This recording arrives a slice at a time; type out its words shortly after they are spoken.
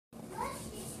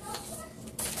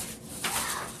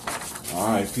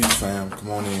Alright, peace fam.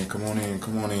 Come on in, come on in,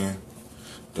 come on in.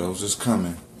 Those is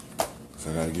coming.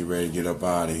 So I gotta get ready to get up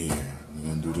out of here. We're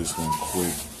gonna do this one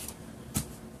quick.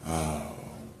 I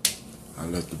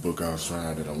left the book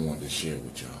outside that I wanted to share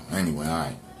with y'all. Anyway,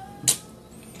 alright.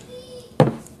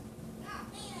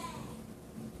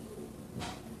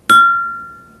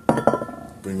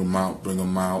 Bring them out, bring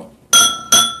them out.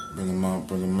 Bring them out,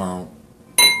 bring them out.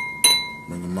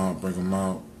 Bring them out, bring them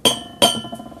out.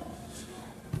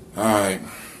 Alright.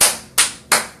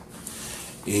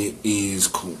 It is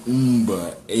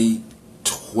Kuumba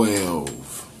 812.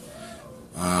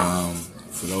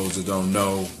 For those that don't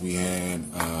know, we had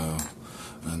an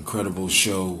incredible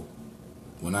show.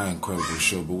 Well, not an incredible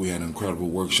show, but we had an incredible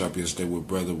workshop yesterday with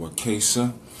Brother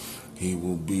Wakesa. He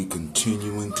will be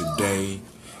continuing today.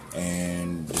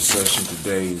 And the session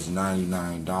today is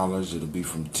 $99. It'll be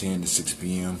from 10 to 6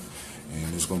 p.m.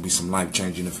 And there's going to be some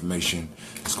life-changing information.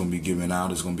 It's going to be given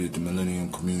out. It's going to be at the Millennium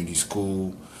Community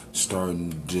School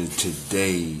starting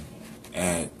today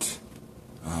at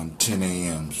 10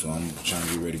 a.m. So I'm trying to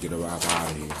get ready to get out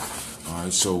of here. All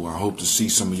right, so I hope to see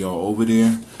some of y'all over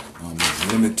there.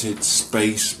 Limited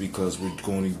space because we're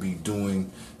going to be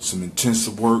doing some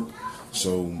intensive work.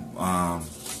 So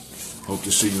hope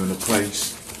to see you in the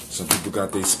place. Some people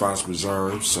got their spots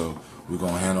reserved, so we're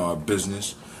going to handle our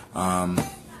business.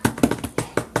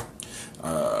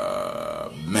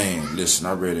 Man, listen,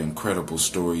 I read an incredible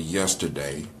story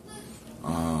yesterday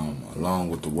along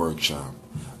with the workshop.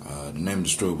 The name of the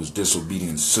story was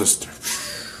Disobedient Sister.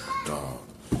 Dog.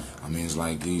 I mean, it's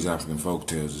like these African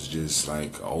folktales is just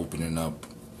like opening up.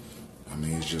 I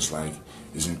mean, it's just like,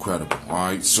 it's incredible. All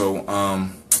right, so I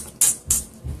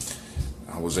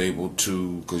was able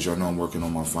to, because y'all know I'm working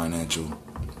on my financial,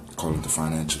 call it the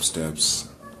financial steps,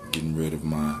 getting rid of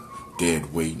my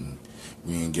dead weight and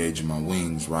re-engaging my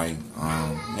wings, right?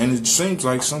 And it seems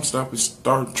like some stuff is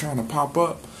starting trying to pop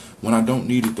up when I don't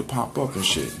need it to pop up and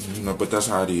shit, you know, but that's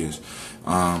how it is.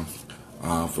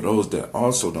 For those that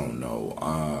also don't know,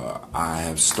 I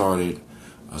have started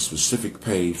a specific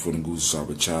page for the Nguzo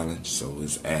Saba Challenge, so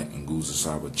it's at Nguzo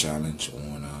Saba Challenge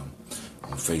on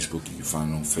Facebook. You can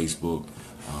find it on Facebook.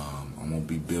 I'm gonna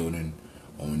be building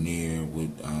on there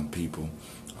with people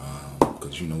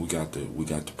because you know we got the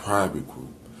private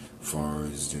group. As far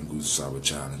as the Nguzo Saba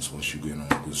Challenge, once you get on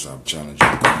the Nguzo Saba Challenge,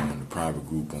 you go on the private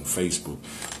group on Facebook.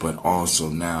 But also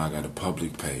now I got a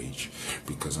public page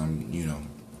because I'm, you know,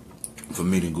 for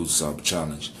me the Nguzo Saba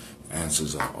Challenge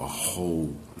answers a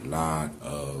whole lot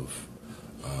of.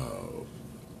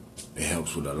 It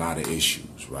helps with a lot of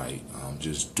issues, right?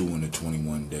 Just doing the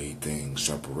 21-day thing,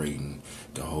 separating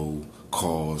the whole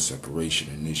cause, separation,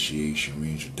 initiation,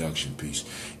 reintroduction piece.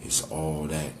 It's all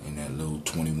that in that little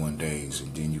 21 days,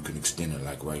 and then you can extend it.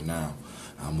 Like right now,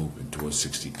 I'm moving towards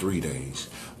 63 days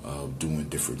of doing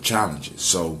different challenges.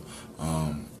 So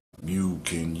you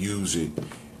can use it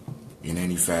in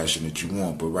any fashion that you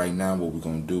want. But right now, what we're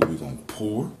going to do, we're going to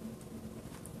pour.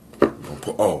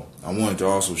 Oh, I wanted to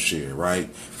also share, right?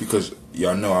 Because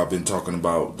y'all know I've been talking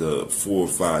about the 4,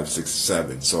 5, 6,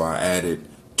 7. So I added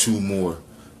two more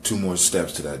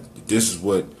steps to that. This is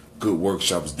what good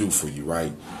workshops do for you,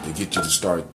 right? They get you to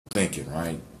start thinking,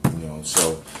 right? You know,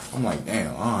 so I'm like,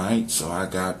 damn, all right. So I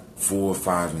got 4,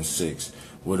 5, and 6.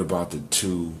 What about the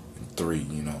 2 and 3?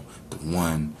 You know, the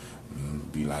 1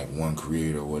 be like one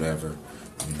creator or whatever,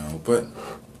 you know. But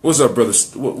what's up, brother?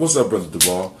 What's up, brother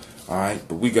Duvall? All right,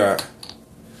 but we got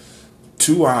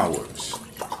 2 hours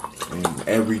in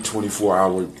every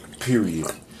 24-hour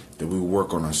period that we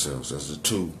work on ourselves. That's the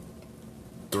 2.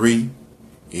 3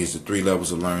 is the 3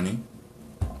 levels of learning: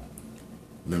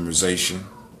 memorization,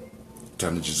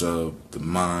 intelligence of the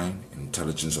mind, and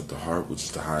intelligence of the heart, which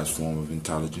is the highest form of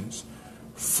intelligence.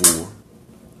 4,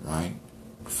 right?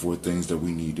 4 things that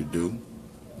we need to do.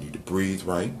 We need to breathe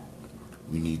right.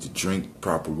 We need to drink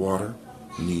proper water.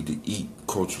 We need to eat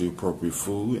culturally appropriate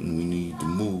food, and we need to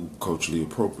move culturally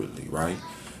appropriately, right?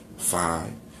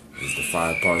 5 is the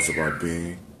 5 parts of our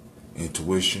being: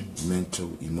 intuition,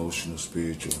 mental, emotional,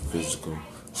 spiritual, and physical.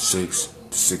 6,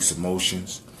 the 6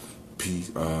 emotions: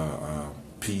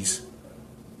 peace,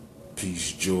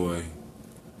 joy.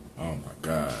 Oh my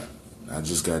God. I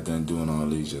just got done doing all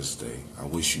these yesterday. I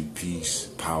wish you peace,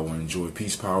 power, and joy.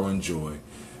 Peace, power, and joy.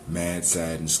 Mad,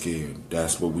 sad, and scared.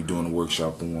 That's what we're doing a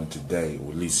workshop on today, or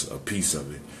at least a piece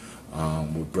of it,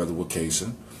 with Brother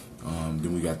Wakesa.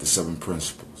 Then we got the 7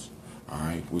 principles, all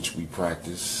right, which we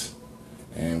practice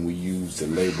and we use to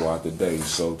label out the day.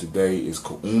 So today is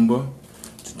Kuumba.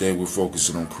 Today we're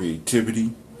focusing on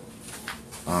creativity,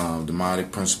 the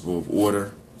demonic principle of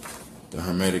order. The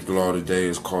hermetic law today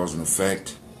is cause and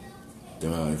effect.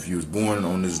 If you was born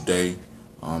on this day,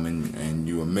 and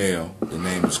you're a male, the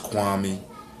name is Kwame.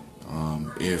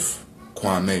 If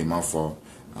Kwame, my fault.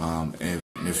 And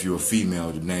if you're a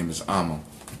female, the name is Amma.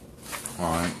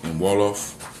 Alright, in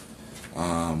Wolof,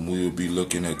 we will be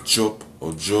looking at Chup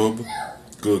or Job,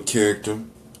 good character,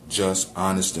 just,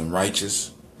 honest, and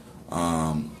righteous.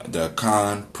 The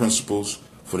Khan principles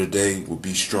for the day will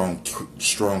be strong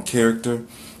character,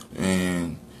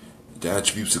 and the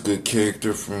attributes of good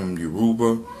character from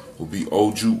Yoruba will be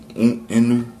Oju,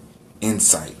 Inu,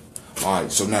 insight.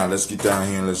 Alright, so now let's get down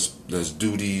here and let's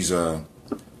do these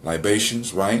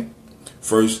libations, right?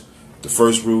 The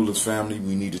first rule is family,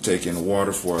 we need to take in the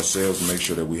water for ourselves and make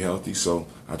sure that we're healthy. So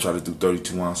I try to do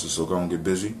 32 ounces, so go and get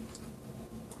busy.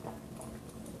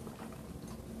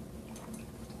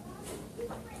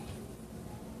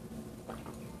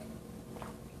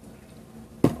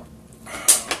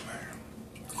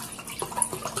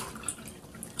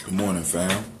 Good morning,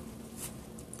 fam.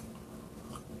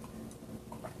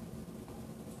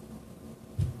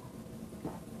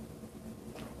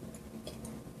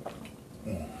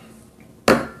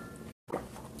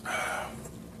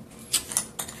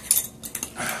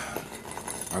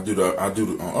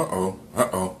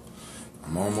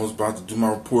 I'm almost about to do my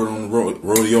report on the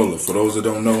rhodiola. For those that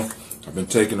don't know, I've been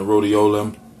taking the rhodiola,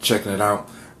 I'm checking it out.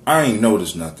 I ain't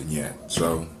noticed nothing yet.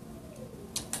 So,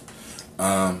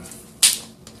 I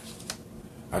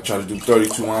try to do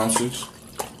 32 ounces.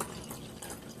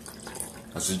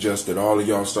 I suggest that all of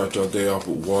y'all start your day off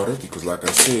with water because, like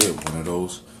I said, one of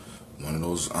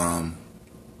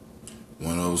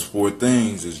those four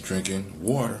things is drinking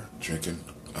water, drinking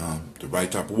the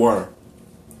right type of water.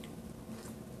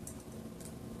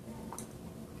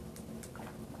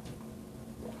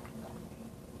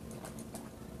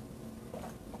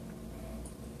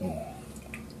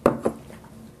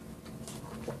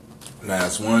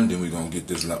 Last one, then we're gonna get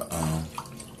this.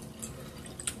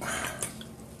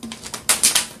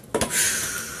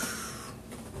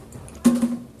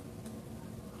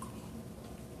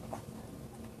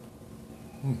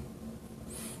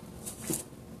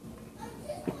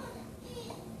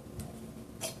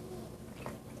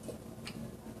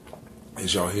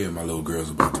 As y'all hear, my little girl's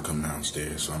about to come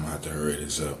downstairs, so I'm gonna have to hurry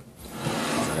this up.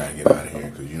 I gotta get out of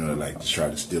here because they like to try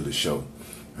to steal the show.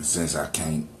 And since I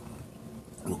can't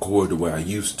record the way I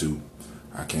used to,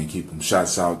 I can't keep them.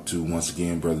 Shouts out to, once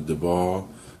again, Brother DeBall.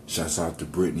 Shouts out to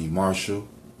Brittany Marshall.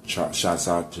 Shouts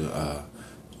out to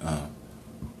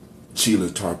Sheila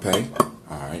Tarpey.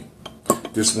 Alright.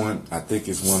 This one, I think,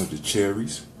 is one of the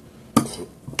cherries.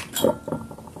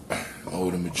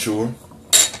 Old and mature.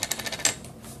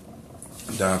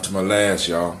 Down to my last,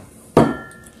 y'all.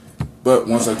 But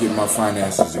once I get my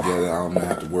finances together, I don't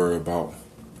have to worry about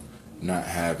not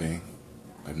having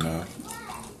enough.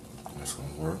 That's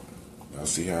gonna work. Y'all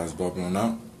see how it's bubbling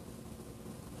up?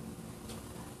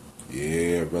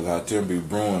 Yeah, brother, I tell you, be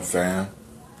brewing, fam.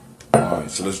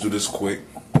 Alright, so let's do this quick.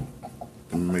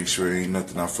 Let me make sure there ain't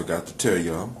nothing I forgot to tell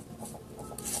y'all.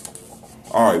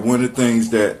 Alright, one of the things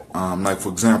that, like for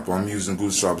example, I'm using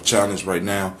Nguzo Saba Challenge right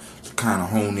now to kind of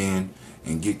hone in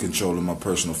and get control of my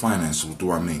personal finances. What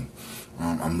do I mean?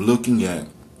 I'm looking at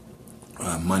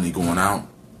money going out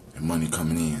and money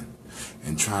coming in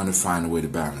and trying to find a way to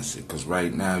balance it. Because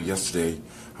right now, yesterday,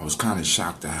 I was kind of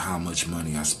shocked at how much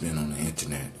money I spend on the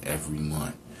internet every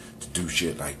month to do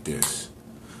shit like this.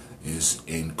 It's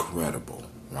incredible,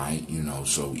 right?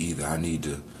 So either I need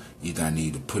to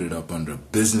put it up under a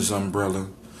business umbrella,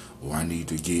 or I need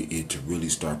to get it to really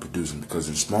start producing, because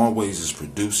in small ways it's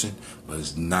producing, but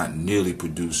it's not nearly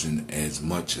producing as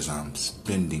much as I'm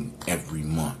spending every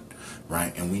month,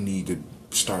 right? And we need to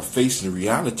start facing the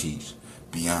realities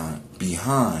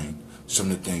behind some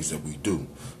of the things that we do,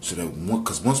 so that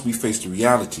because once we face the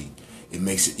reality, it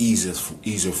makes it easier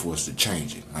for us to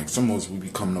change it. Like some of us, we be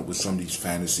coming up with some of these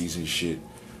fantasies and shit,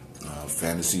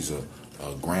 fantasies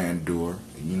of grandeur,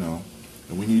 and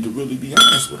we need to really be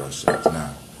honest with ourselves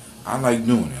now. I like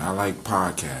doing it. I like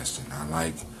podcasting. I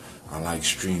like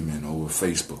streaming over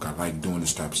Facebook. I like doing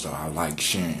this type of stuff. I like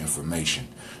sharing information.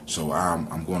 So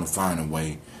I'm going to find a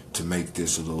way to make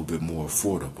this a little bit more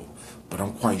affordable. But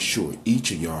I'm quite sure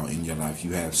each of y'all in your life,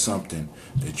 you have something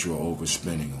that you're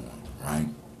overspending on, right?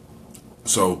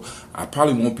 So I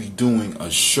probably won't be doing a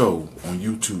show on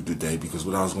YouTube today, because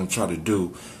what I was going to try to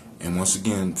do, and once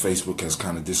again, Facebook has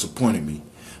kind of disappointed me.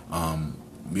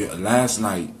 Last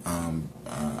night,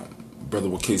 Brother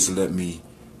Wakesa let me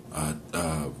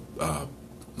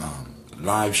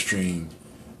live stream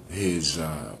his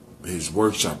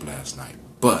workshop last night.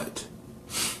 But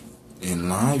in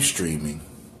live streaming,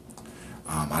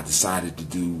 I decided to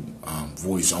do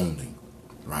voice only,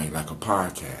 right, like a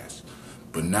podcast.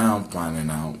 But now I'm finding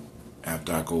out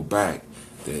after I go back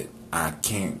that I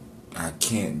can't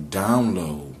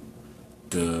download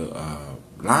the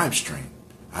live stream.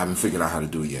 I haven't figured out how to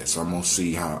do it yet, so I'm gonna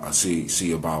see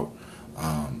about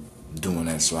doing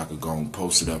that so I could go and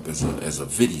post it up as a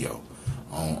video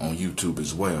on YouTube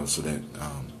as well, so that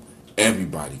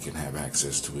everybody can have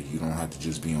access to it. You don't have to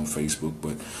just be on Facebook,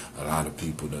 but a lot of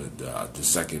people, the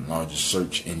second largest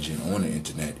search engine on the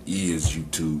internet is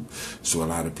YouTube, so a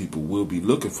lot of people will be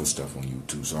looking for stuff on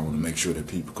YouTube. So I want to make sure that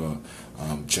people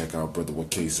can check out Brother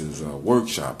Wakesa's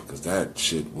workshop, because that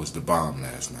shit was the bomb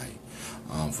last night.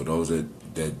 For those that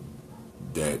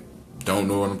don't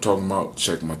know what I'm talking about,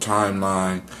 check my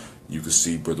timeline. You can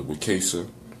see Brother Wakesa.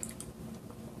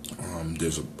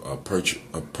 There's a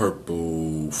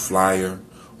purple flyer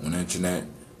on the internet,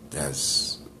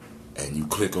 and you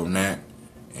click on that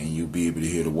and you'll be able to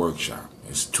hear the workshop.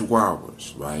 It's 2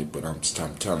 hours, right? But I'm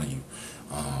telling you,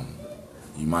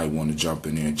 you might want to jump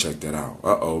in there and check that out.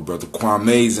 Brother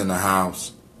Kwame's in the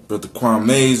house. Brother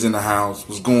Kwame's in the house.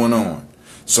 What's going on?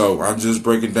 So I'm just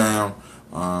breaking down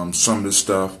some of the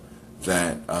stuff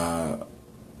that I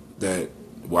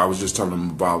was just telling them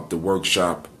about the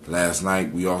workshop last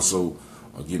night. We also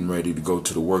are getting ready to go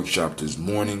to the workshop this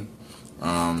morning.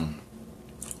 I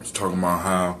was talking about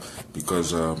how,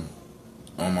 because on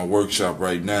my workshop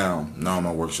right now, not on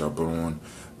my workshop, but on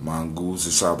my Nguzo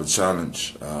Saba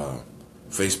Challenge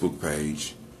Facebook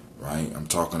page, right? I'm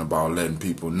talking about letting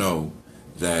people know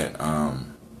that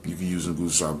you can use the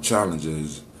Nguzo Saba Challenge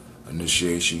as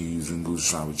initiation. You use the Nguzo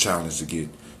Saba Challenge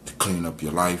to clean up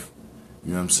your life.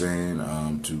 You know what I'm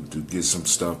saying? To get some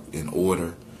stuff in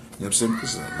order. You know what I'm saying?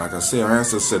 Because, like I said, our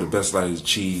ancestors said the best life is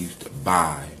achieved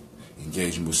by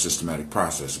engaging with systematic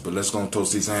processes. But let's go and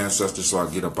toast these ancestors so I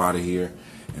get up out of here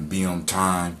and be on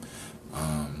time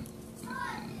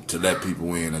to let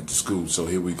people in at the school. So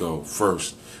here we go.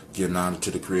 First, giving honor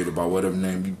to the Creator by whatever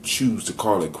name you choose to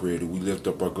call it, Creator. We lift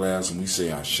up our glass and we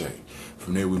say Ashe.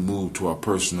 From there we move to our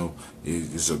personal.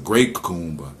 It's a great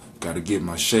Kuumba. Got to get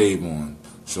my shave on.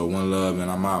 So one love and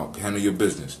I'm out. Handle your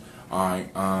business. All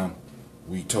right.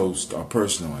 We toast our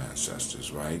personal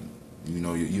ancestors, right? You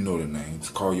know the names.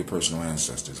 Call your personal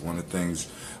ancestors. One of the things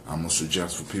I'm gonna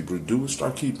suggest for people to do is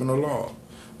start keeping a log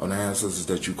of the ancestors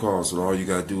that you call. So all you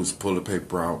gotta do is pull the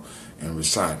paper out and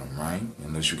recite them, right?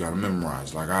 Unless you gotta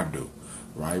memorize like I do,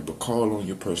 right? But call on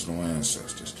your personal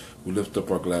ancestors. We lift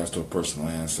up our glass to our personal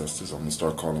ancestors. I'm gonna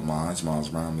start calling mine. Miles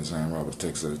Brown, Ms. Ann Robert,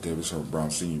 Texas Davis, Herb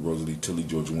Brown Sr., Rosalie Tilly,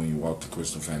 Georgia William Walton,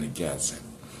 Kristen Fanny Gadsden,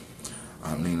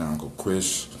 Aunt Lena, Uncle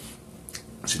Chris,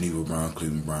 Geneva Brown,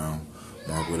 Cleveland Brown,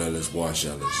 Margaret Ellis, Wash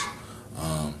Ellis,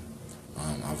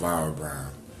 Elvira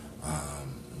Brown,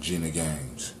 Gina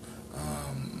Gaines,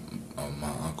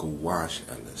 my Uncle Wash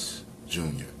Ellis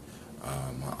Jr.,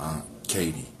 my Aunt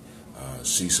Katie,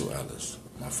 Cecil Ellis,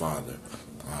 my father,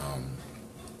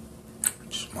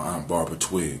 my Aunt Barbara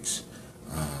Twiggs,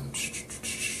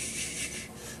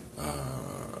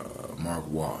 Mark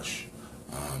Wash,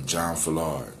 John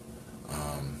Fillard,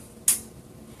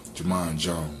 Jamon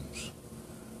Jones,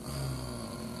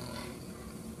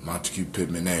 Montague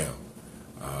Pittman L,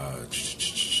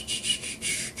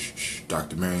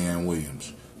 Dr. Marianne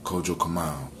Williams, Kojo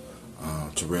Kamau,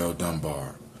 Terrell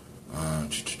Dunbar,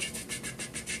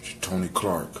 Tony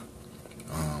Clark.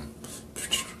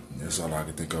 That's all I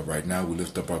can think of right now. We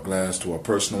lift up our glass to our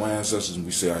personal ancestors and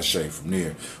we say Ashe. From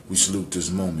there, we salute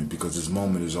this moment, because this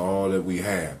moment is all that we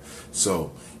have.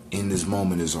 So, in this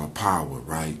moment is our power,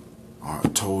 right? Our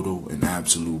total and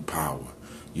absolute power.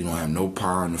 You don't have no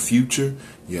power in the future.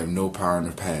 You have no power in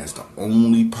the past. The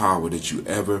only power that you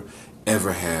ever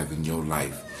have in your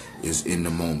life is in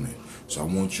the moment. So I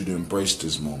want you to embrace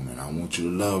this moment. I want you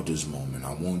to love this moment.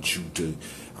 I want you to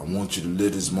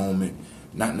live this moment,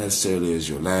 not necessarily as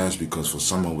your last, because for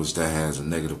some of us that has a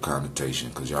negative connotation,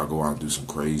 because y'all go out and do some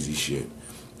crazy shit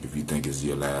if you think it's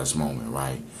your last moment,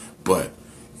 right? But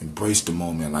embrace the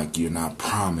moment like you're not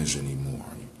promised anymore.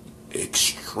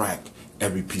 Extract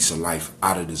every piece of life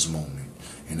out of this moment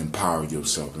and empower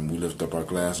yourself. And we lift up our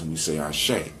glass and we say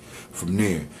Ashe. From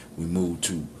there, we move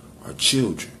to our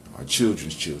children, our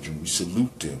children's children. We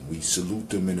salute them. We salute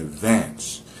them in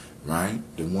advance, right?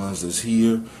 The ones that's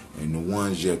here and the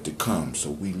ones yet to come. So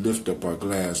we lift up our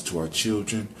glass to our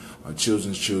children, our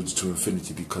children's children to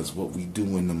infinity, because what we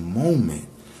do in the moment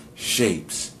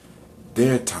shapes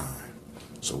their time.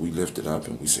 So we lift it up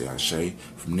and we say Ashe.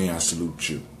 From there, I salute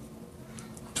you.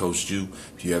 Toast you.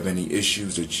 If you have any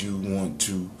issues that you want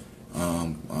to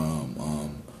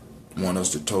want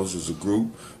us to toast as a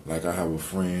group, like I have a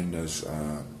friend that's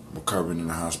recovering in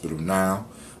the hospital now.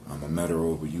 I met her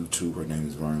over YouTube. Her name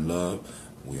is Vern Love.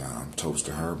 I'm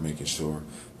toasting her, making sure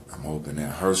I'm hoping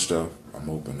that her stuff, I'm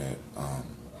hoping that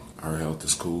her health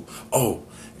is cool. Oh,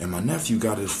 and my nephew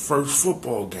got his first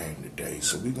football game today,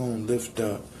 so we're going to lift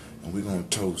up and we're going to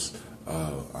toast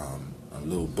a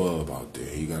little bub out there.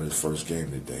 He got his first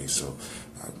game today, so,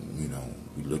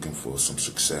 we're looking for some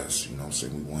success. You know what I'm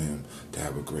saying? We want him to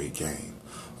have a great game.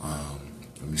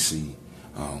 Let me see.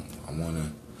 I'm going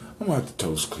to have to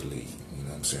toast Khalid, you know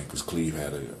what I'm saying? Because Cleve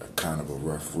had a kind of a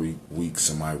rough week.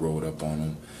 Somebody rolled up on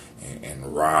him and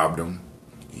robbed him.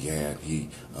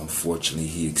 Unfortunately,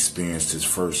 he experienced his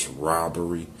first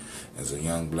robbery as a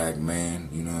young black man,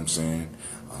 you know what I'm saying?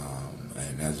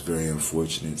 And that's very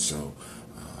unfortunate, so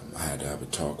I had to have a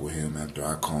talk with him after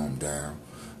I calmed down.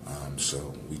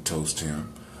 So we toast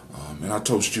him. And I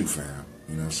toast you, fam.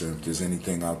 You know what I'm saying? If there's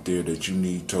anything out there that you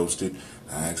need toasted,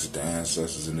 I ask that the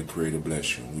ancestors and the Creator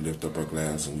bless you. We lift up our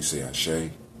glass and we say,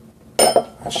 Ashe,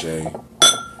 Ashe,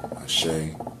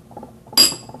 Ashe,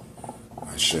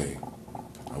 Ashe.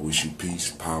 I wish you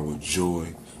peace, power,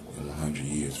 joy, in 100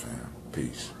 years, fam.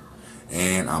 Peace.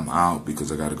 And I'm out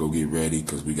because I got to go get ready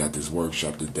because we got this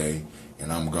workshop today.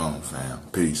 And I'm gone, fam.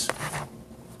 Peace.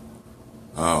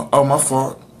 My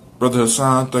fault. Brother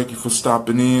Hassan, thank you for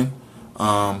stopping in.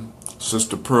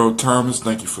 Sister Pearl Thomas,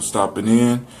 thank you for stopping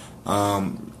in.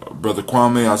 Brother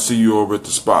Kwame, I see you over at the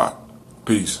spot.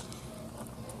 Peace.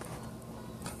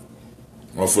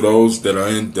 Well, for those that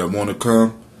want to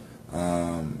come,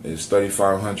 it's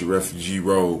 3500 Refugee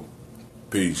Road.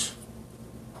 Peace.